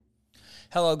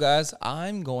Hello, guys.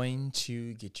 I'm going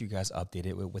to get you guys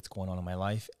updated with what's going on in my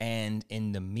life. And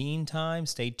in the meantime,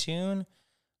 stay tuned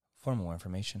for more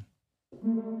information.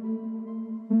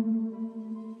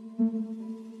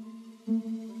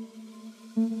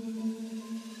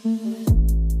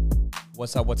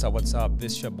 What's up? What's up? What's up?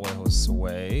 This is your boy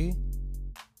Josue.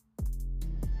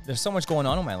 There's so much going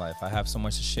on in my life. I have so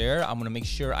much to share. I'm going to make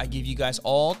sure I give you guys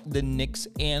all the nicks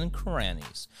and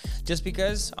crannies. Just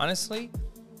because, honestly,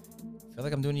 I feel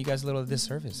like I'm doing you guys a little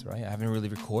disservice, right? I haven't really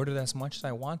recorded as much as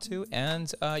I want to. And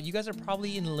you guys are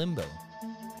probably in limbo.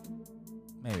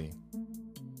 Maybe.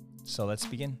 So let's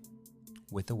begin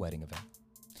with the wedding event.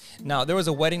 Now, there was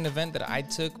a wedding event that I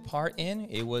took part in.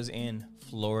 It was in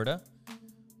Florida,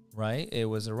 right? It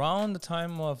was around the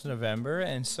time of November.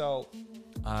 And so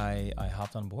I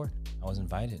hopped on board. I was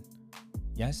invited.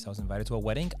 Yes, I was invited to a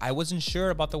wedding. I wasn't sure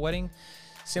about the wedding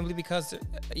simply because,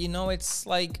 it's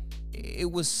like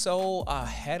it was so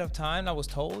ahead of time. I was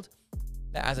told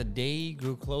that as the day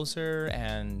grew closer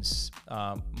and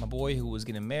my boy who was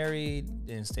getting married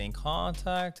didn't stay in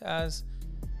contact as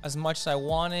much as I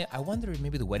wanted, I wondered if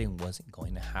maybe the wedding wasn't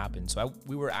going to happen. So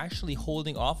we were actually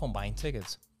holding off on buying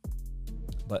tickets.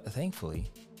 But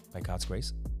thankfully, by God's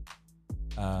grace,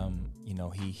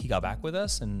 he got back with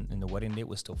us and the wedding date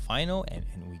was still final and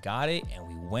we got it and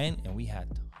we went and we had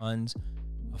tons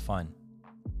of fun.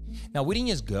 Now, we didn't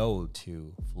just go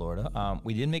to Florida.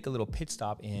 We did make a little pit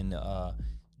stop in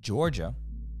Georgia.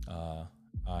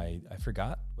 I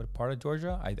forgot what part of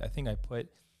Georgia. I think I put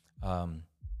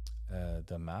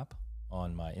the map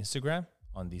on my Instagram,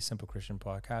 on the Simple Christian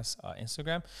Podcast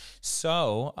Instagram.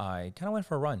 So I kind of went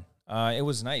for a run. It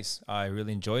was nice. I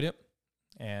really enjoyed it.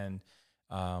 And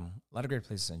a lot of great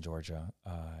places in Georgia.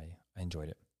 I enjoyed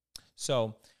it.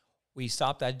 So we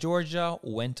stopped at Georgia,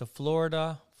 went to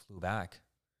Florida, flew back.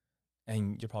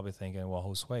 And you're probably thinking, well,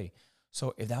 Josue,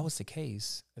 so if that was the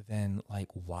case, then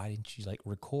why didn't you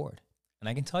record? And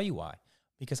I can tell you why.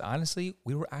 Because honestly,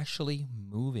 we were actually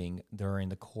moving during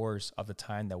the course of the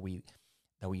time that we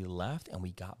left and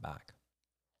we got back.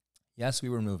 Yes, we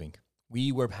were moving.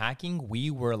 We were packing. We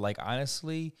were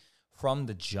honestly, from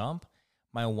the jump,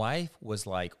 my wife was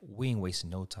like, we ain't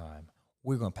wasting no time.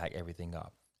 We're going to pack everything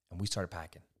up. And we started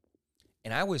packing.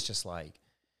 And I was just like,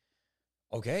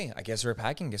 okay, I guess we're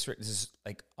packing. This is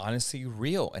honestly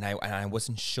real. And I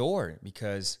wasn't sure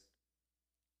because,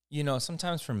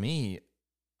 sometimes for me,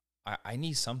 I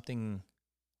need something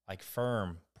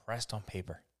firm, pressed on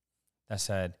paper that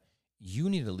said, you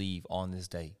need to leave on this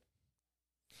date.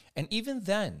 And even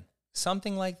then,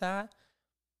 something like that,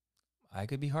 I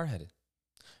could be hard-headed.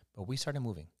 But we started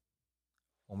moving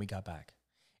when we got back.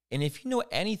 And if you know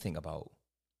anything about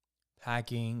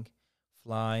packing,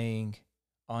 flying,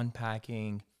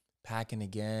 unpacking, packing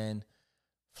again,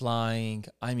 flying,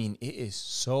 it is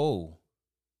so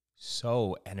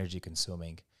energy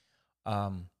consuming.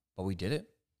 But we did it.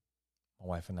 My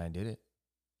wife and I did it.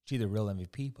 She's the real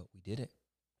MVP, but we did it.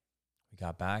 We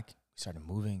got back. We started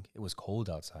moving. It was cold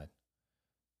outside.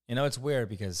 It's weird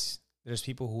because there's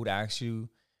people who would ask you,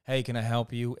 hey, can I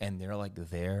help you? And they're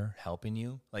there helping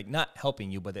you. Not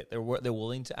helping you, but they're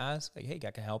willing to ask. Hey,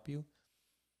 I can help you.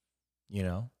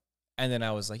 And then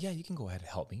I was like, yeah, you can go ahead and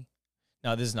help me.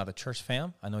 Now, this is not the church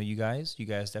fam. I know you guys. You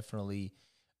guys definitely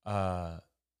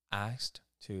asked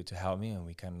to help me. And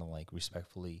we kind of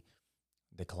respectfully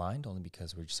declined only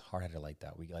because we're just hard-headed like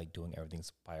that. We doing everything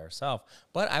by ourselves.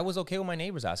 But I was okay with my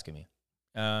neighbors asking me.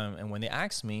 And when they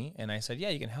asked me and I said, yeah,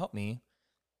 you can help me.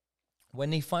 When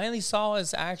they finally saw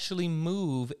us actually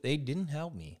move, they didn't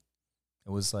help me.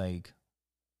 It was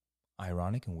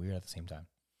ironic and weird at the same time.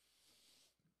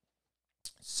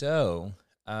 So,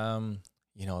 the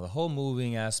whole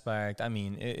moving aspect,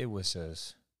 it was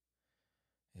just,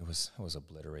 it was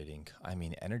obliterating.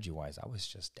 Energy-wise, I was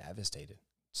just devastated.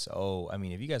 So,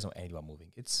 if you guys know anything about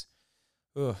moving, it's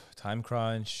time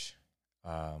crunch.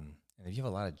 And if you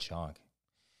have a lot of junk,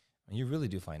 you really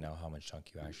do find out how much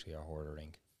junk you actually are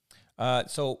hoarding.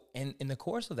 So in the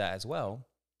course of that as well,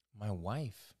 my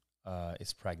wife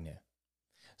is pregnant.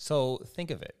 So think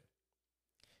of it.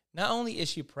 Not only is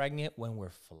she pregnant when we're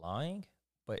flying,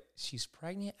 but she's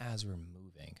pregnant as we're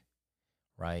moving,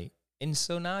 right? And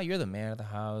so now you're the man of the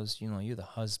house. You're the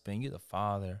husband. You're the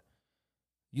father.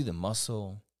 You're the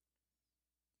muscle.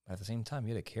 But at the same time,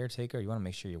 you're the caretaker. You want to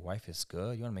make sure your wife is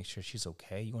good. You want to make sure she's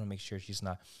okay. You want to make sure she's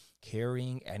not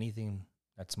carrying anything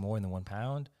that's more than 1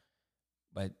 pound.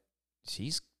 But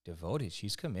she's devoted.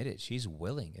 She's committed. She's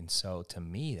willing. And so to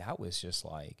me, that was just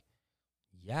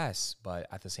yes. But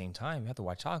at the same time, you have to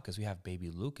watch out because we have baby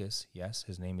Lucas. Yes,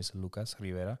 his name is Lucas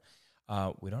Rivera.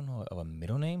 We don't know of a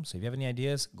middle name. So if you have any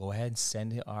ideas, go ahead and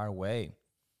send it our way.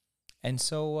 And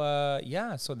so,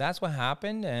 so that's what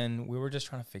happened. And we were just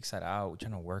trying to fix that out,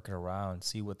 trying to work it around,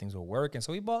 see what things will work. And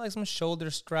so we bought like some shoulder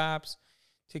straps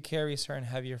to carry certain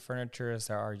heavier furniture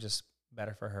that are just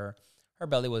better for her. Her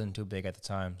belly wasn't too big at the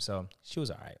time, so she was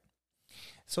all right.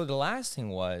 So the last thing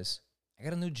was I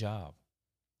got a new job,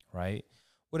 right?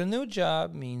 What a new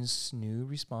job means new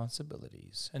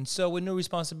responsibilities. And so with new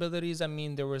responsibilities, I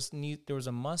mean there was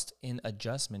a must-in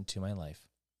adjustment to my life.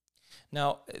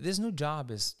 Now, this new job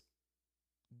is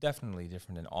definitely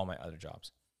different than all my other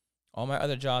jobs. All my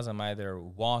other jobs, I'm either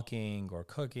walking or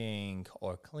cooking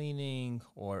or cleaning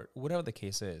or whatever the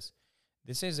case is.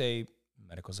 This is a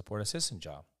medical support assistant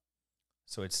job.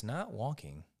 So it's not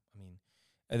walking. I mean,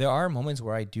 there are moments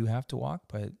where I do have to walk,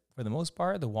 but for the most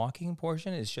part, the walking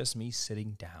portion is just me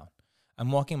sitting down.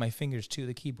 I'm walking my fingers to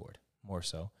the keyboard more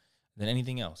so than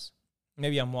anything else.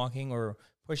 Maybe I'm walking or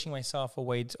pushing myself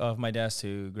away of my desk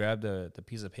to grab the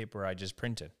piece of paper I just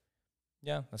printed.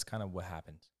 Yeah, that's kind of what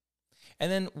happens.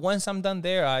 And then once I'm done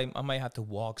there, I might have to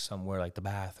walk somewhere like the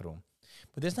bathroom.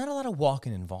 But there's not a lot of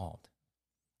walking involved.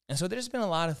 And so there's been a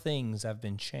lot of things that have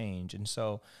been changed. And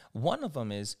so one of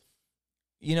them is,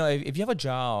 if you have a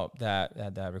job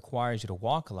that requires you to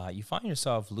walk a lot, you find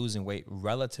yourself losing weight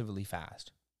relatively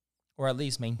fast, or at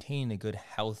least maintaining a good,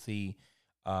 healthy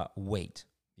weight,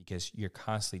 because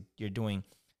you're doing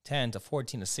 10 to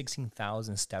 14 to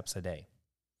 16,000 steps a day.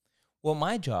 Well,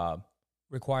 my job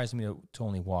requires me to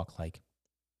only walk like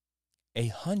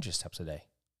 100 steps a day.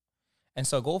 And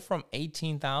so go from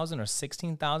 18,000 or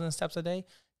 16,000 steps a day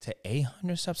to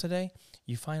 800 steps a day.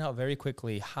 You find out very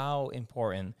quickly how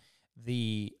important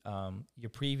your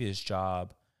previous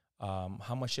job,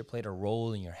 how much it played a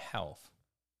role in your health,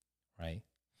 right?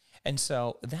 And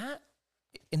so that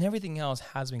and everything else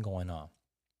has been going on.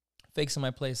 Fixing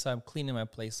my place up, cleaning my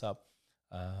place up,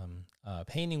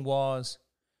 painting walls,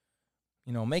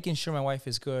 making sure my wife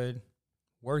is good,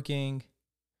 working,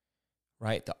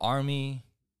 right? The Army,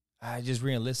 I just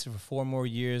re-enlisted for 4 more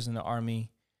years in the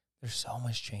Army. There's so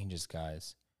much changes,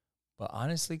 guys. But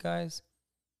honestly, guys,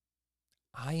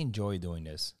 I enjoy doing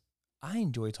this. I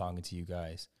enjoy talking to you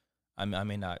guys. I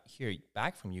may not hear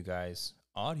back from you guys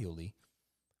audioly,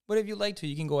 but if you'd like to,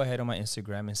 you can go ahead on my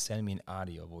Instagram and send me an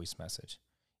audio voice message.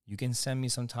 You can send me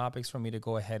some topics for me to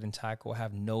go ahead and tackle. I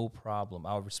have no problem.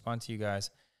 I'll respond to you guys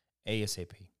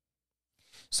ASAP.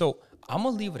 So I'm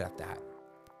going to leave it at that.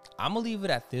 I'm going to leave it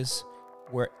at this,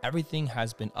 where everything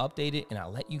has been updated, and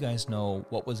I'll let you guys know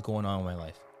what was going on in my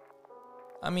life.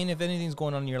 I mean, if anything's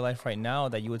going on in your life right now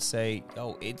that you would say,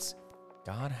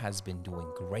 God has been doing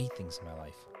great things in my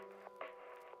life,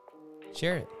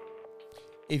 share it.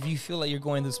 If you feel like you're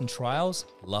going through some trials,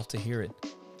 love to hear it.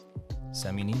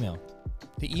 Send me an email.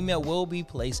 The email will be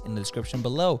placed in the description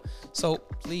below. So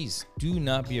please do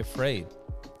not be afraid.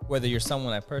 Whether you're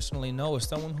someone I personally know or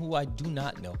someone who I do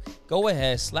not know, go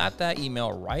ahead, slap that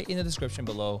email right in the description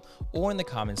below or in the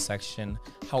comments section,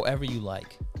 however you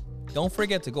like. Don't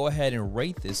forget to go ahead and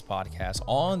rate this podcast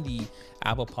on the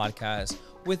Apple Podcast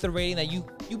with the rating that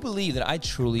you believe that I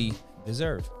truly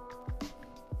deserve.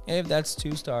 And if that's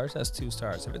 2 stars, that's 2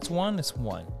 stars. If it's 1, it's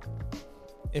 1.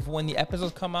 If when the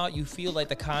episodes come out, you feel like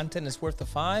the content is worth the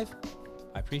 5,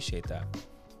 I appreciate that.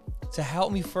 To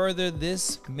help me further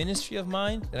this ministry of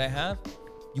mine that I have,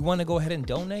 you want to go ahead and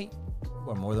donate?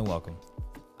 You are more than welcome.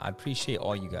 I appreciate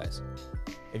all you guys.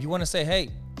 If you want to say, hey,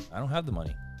 I don't have the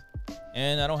money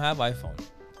and I don't have iPhone,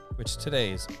 which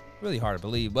today is really hard to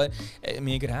believe, but I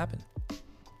mean, it could happen.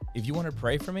 If you want to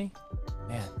pray for me,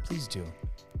 man, please do.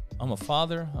 I'm a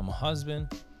father. I'm a husband,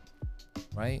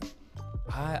 right?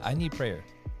 I need prayer.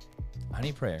 I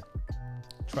need prayer.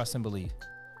 Trust and believe.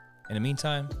 In the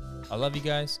meantime, I love you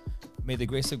guys. May the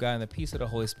grace of God and the peace of the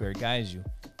Holy Spirit guide you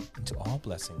into all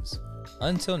blessings.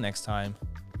 Until next time,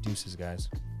 deuces, guys.